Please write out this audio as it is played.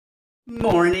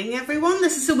Morning everyone,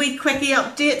 this is a wee quickie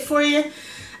update for you.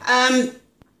 I've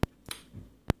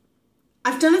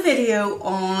done a video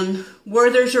on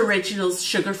Werther's Originals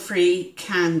sugar-free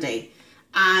candy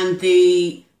and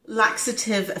the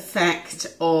laxative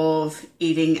effect of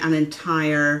eating an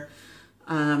entire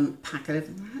packet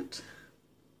of that.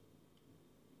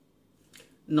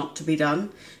 Not to be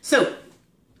done. So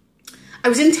I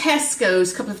was in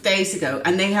Tesco's a couple of days ago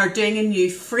and they are doing a new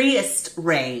freest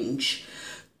range.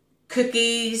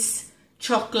 Cookies,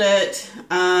 chocolate,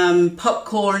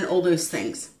 popcorn, all those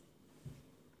things.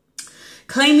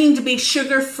 Claiming to be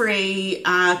sugar-free,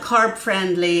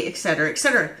 carb-friendly, etc.,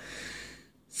 etc.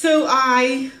 So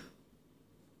I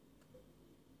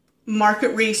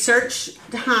market research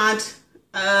had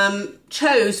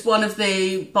chose one of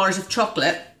the bars of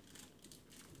chocolate.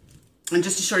 And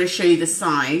just to sort of show you the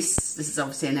size, this is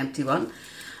obviously an empty one.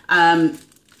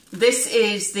 This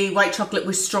is the white chocolate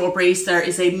with strawberries. There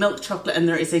is a milk chocolate and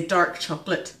there is a dark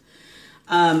chocolate.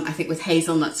 I think with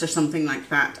hazelnuts or something like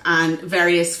that. And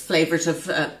various flavours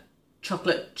of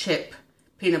chocolate chip,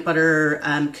 peanut butter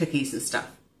cookies and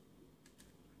stuff.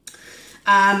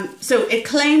 So it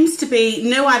claims to be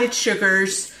no added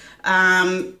sugars,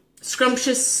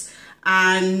 scrumptious,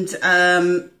 and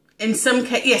in some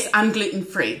cases, yes, and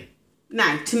gluten-free.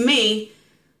 Now, to me,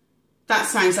 that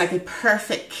sounds like a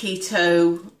perfect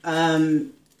keto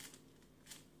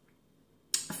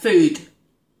food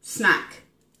snack.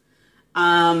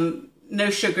 No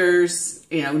sugars,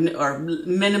 you know, or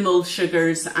minimal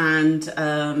sugars,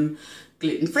 and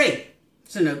gluten-free,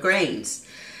 so no grains.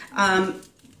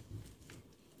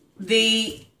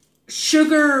 The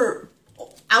sugar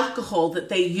alcohol that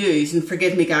they use, and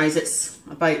forgive me guys, it's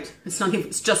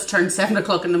just turned 7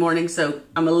 o'clock in the morning, so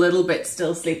I'm a little bit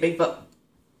still sleepy, but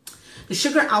the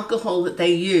sugar alcohol that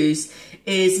they use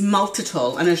is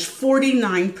maltitol, and there's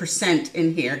 49%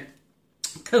 in here.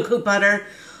 Cocoa butter,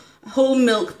 whole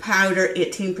milk powder,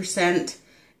 18%,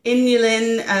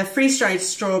 inulin, freeze-dried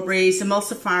strawberries,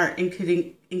 emulsifier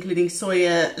including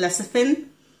soya lecithin,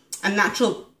 and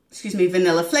natural,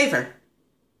 vanilla flavour.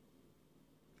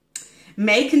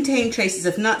 May contain traces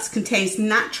of nuts, contains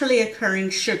naturally occurring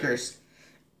sugars.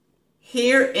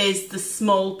 Here is the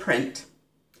small print.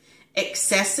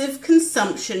 Excessive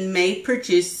consumption may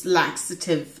produce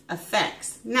laxative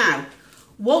effects. Now,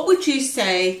 what would you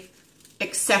say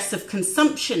excessive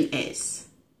consumption is?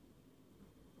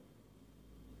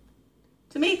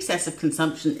 To me, excessive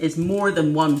consumption is more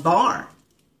than one bar.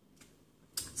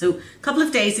 So a couple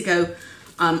of days ago,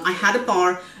 I had a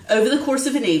bar over the course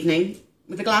of an evening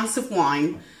with a glass of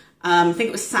wine. I think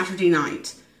it was Saturday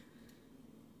night.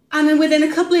 And then within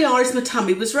a couple of hours, my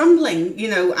tummy was rumbling, you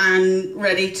know, and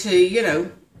ready to, you know,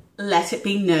 let it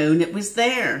be known it was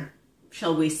there,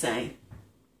 shall we say.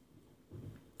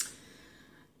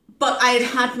 But I had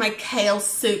had my kale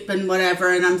soup and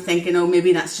whatever, and I'm thinking, oh,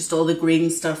 maybe that's just all the green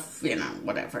stuff, you know,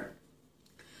 whatever.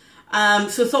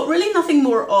 So I thought really nothing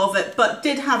more of it, but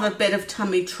did have a bit of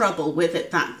tummy trouble with it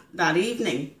that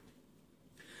evening.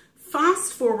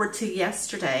 Fast forward to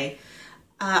yesterday.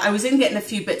 I was in getting a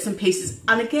few bits and pieces,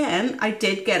 and again, I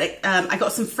did get it. I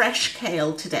got some fresh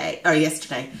kale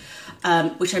yesterday,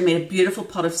 which I made a beautiful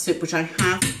pot of soup, which I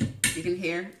have, you can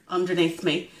hear underneath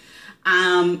me,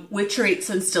 with chorizo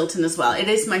and Stilton as well. It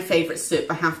is my favourite soup,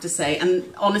 I have to say,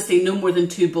 and honestly, no more than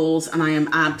 2 bowls, and I am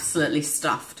absolutely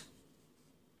stuffed.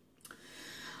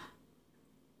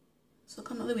 So I've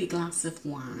got another wee glass of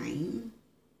wine,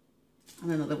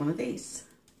 and another one of these.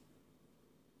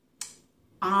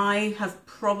 I have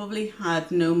probably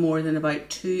had no more than about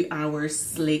 2 hours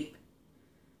sleep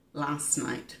last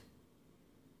night.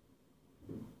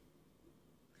 Do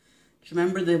you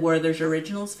remember the Werther's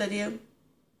Originals video?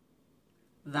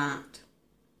 That.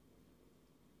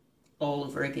 All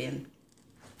over again.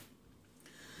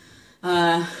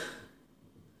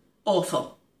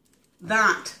 Awful.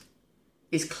 That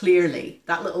is clearly,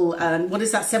 that little, what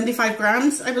is that, 75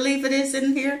 grams, I believe it is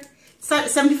in here?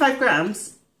 75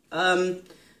 grams.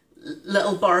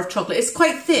 Little bar of chocolate. It's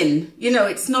quite thin, you know,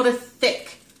 it's not a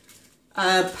thick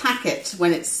packet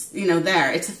when it's, you know,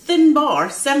 there. It's a thin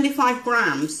bar, 75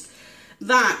 grams.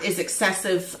 That is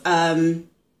excessive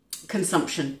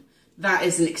consumption. That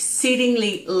is an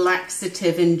exceedingly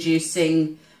laxative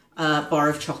inducing bar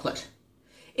of chocolate.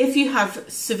 If you have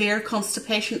severe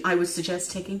constipation, I would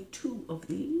suggest taking 2 of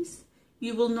these.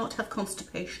 You will not have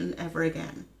constipation ever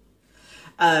again.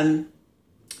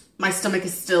 My stomach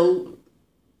is still,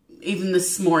 even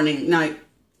this morning. Now,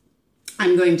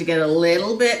 I'm going to get a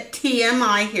little bit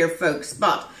TMI here, folks,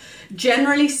 but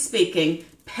generally speaking,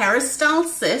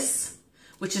 peristalsis,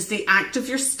 which is the act of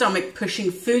your stomach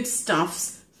pushing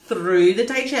foodstuffs through the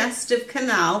digestive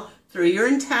canal, through your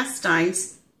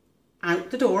intestines, out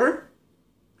the door.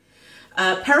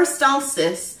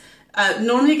 Peristalsis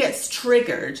normally gets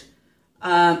triggered,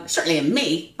 certainly in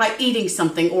me, by eating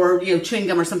something or, you know, chewing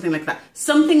gum or something like that.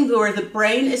 Something where the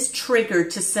brain is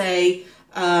triggered to say,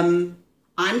 I'm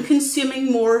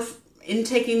consuming more,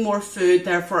 intaking more food,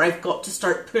 therefore I've got to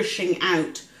start pushing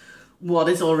out what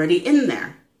is already in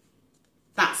there.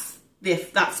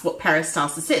 That's what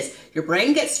peristalsis is. Your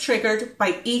brain gets triggered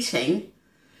by eating,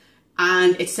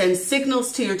 and it sends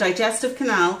signals to your digestive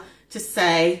canal to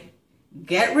say,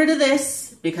 get rid of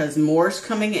this because more's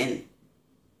coming in.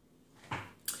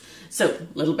 So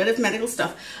a little bit of medical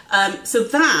stuff. So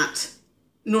that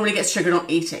normally gets triggered on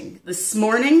eating. This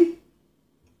morning,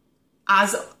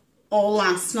 as all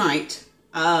last night,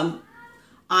 I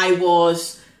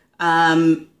was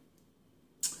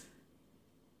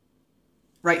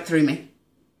right through me.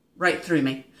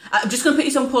 I'm just going to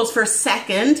put you on pause for a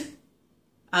second.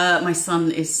 My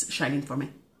sun is shining for me.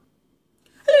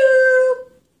 Hello.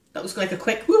 That was like a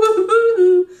quick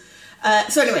woo-hoo-hoo-hoo.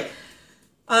 So anyway,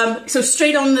 so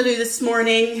straight on the loo this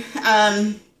morning.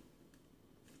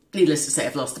 Needless to say,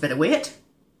 I've lost a bit of weight.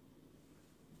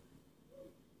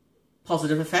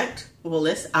 Positive effect of all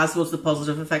this, as was the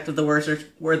positive effect of the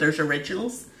Werther's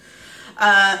Originals.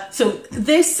 So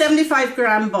this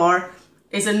 75-gram bar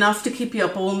is enough to keep you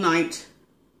up all night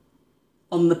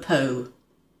on the po.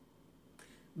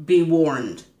 Be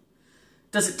warned.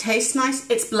 Does it taste nice?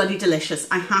 It's bloody delicious.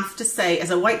 I have to say,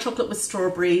 as a white chocolate with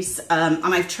strawberries, and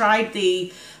I've tried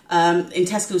the, in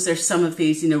Tesco's there's some of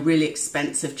these, you know, really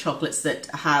expensive chocolates that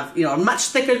have, you know, are much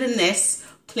thicker than this,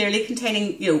 clearly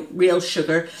containing, you know, real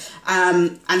sugar,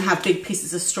 and have big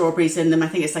pieces of strawberries in them. I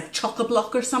think it's like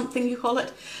Choco-Block or something you call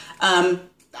it.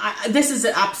 This is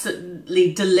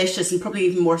absolutely delicious, and probably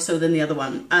even more so than the other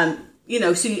one. You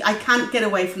know, so I can't get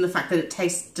away from the fact that it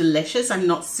tastes delicious. I'm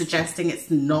not suggesting it's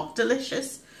not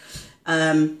delicious.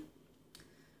 But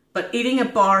eating a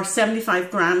bar,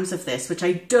 75 grams of this, which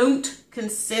I don't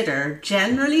consider,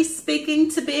 generally speaking,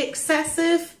 to be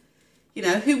excessive. You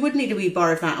know, who would need a wee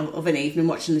bar of that of an evening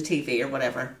watching the TV or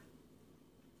whatever?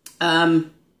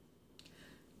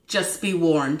 Just be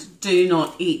warned, do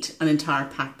not eat an entire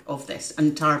pack of this, an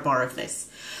entire bar of this.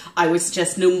 I would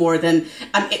suggest no more than,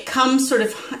 it comes sort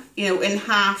of, you know, in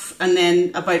half and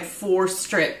then about 4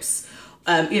 strips,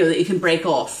 you know, that you can break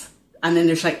off. And then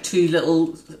there's like 2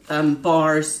 little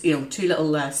bars, you know, 2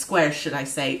 little squares, should I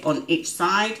say, on each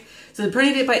side. So there's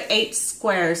probably about 8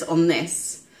 squares on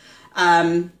this.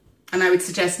 And I would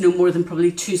suggest no more than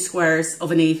probably 2 squares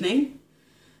of an evening.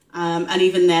 And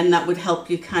even then that would help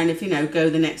you kind of, you know, go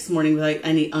the next morning without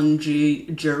any undue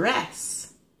duress.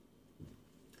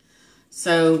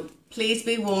 So please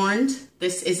be warned,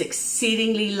 this is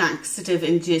exceedingly laxative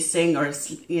inducing, or,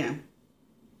 you know,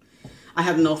 I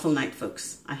had an awful night,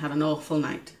 folks. I had an awful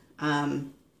night.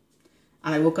 And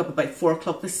I woke up about 4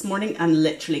 o'clock this morning and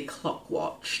literally clock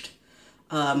watched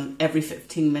every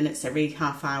 15 minutes, every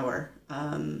half hour,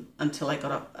 until I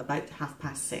got up about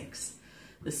 6:30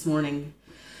 this morning.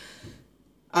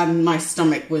 And my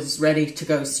stomach was ready to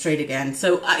go straight again.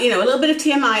 So, you know, a little bit of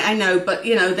TMI, I know, but,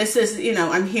 you know, this is, you know,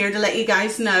 I'm here to let you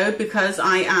guys know because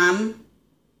I am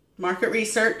market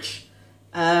research.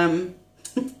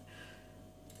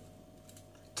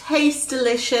 Tastes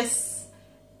delicious.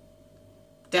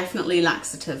 Definitely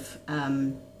laxative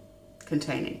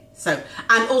containing. So,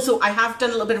 and also I have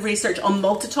done a little bit of research on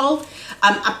maltitol.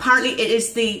 Apparently it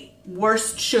is the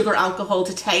worst sugar alcohol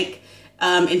to take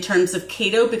in terms of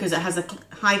keto because it has a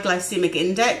high glycemic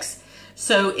index.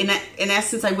 So in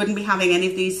essence, I wouldn't be having any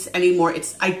of these anymore.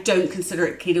 I don't consider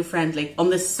it keto friendly. On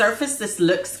the surface, this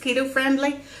looks keto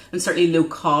friendly and certainly low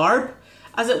carb,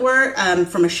 as it were.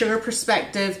 From a sugar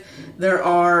perspective, there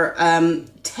are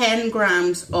 10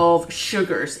 grams of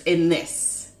sugars in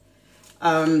this.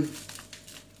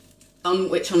 On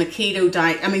which on a keto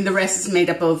diet, I mean, the rest is made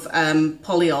up of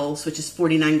polyols, which is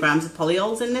 49 grams of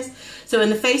polyols in this. So in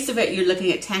the face of it, you're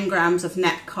looking at 10 grams of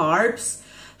net carbs.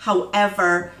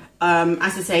 However,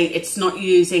 as I say, it's not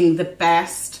using the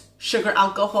best sugar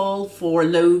alcohol for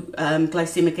low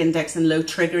glycemic index and low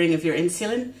triggering of your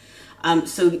insulin.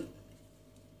 So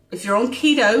if you're on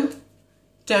keto,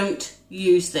 don't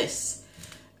use this.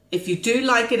 If you do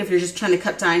like it, if you're just trying to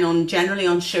cut down on generally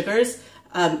on sugars,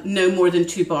 no more than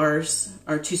 2 bars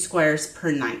or 2 squares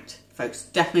per night, folks.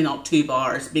 Definitely not 2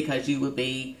 bars because you will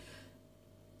be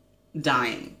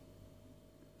dying.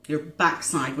 Your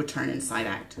backside would turn inside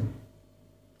out.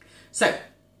 So,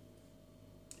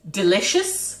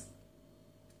 delicious,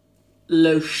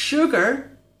 low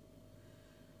sugar,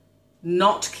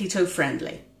 not keto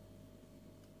friendly.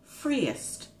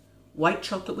 Freest. white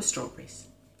chocolate with strawberries.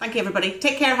 Thank you, everybody.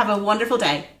 Take care. Have a wonderful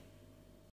day.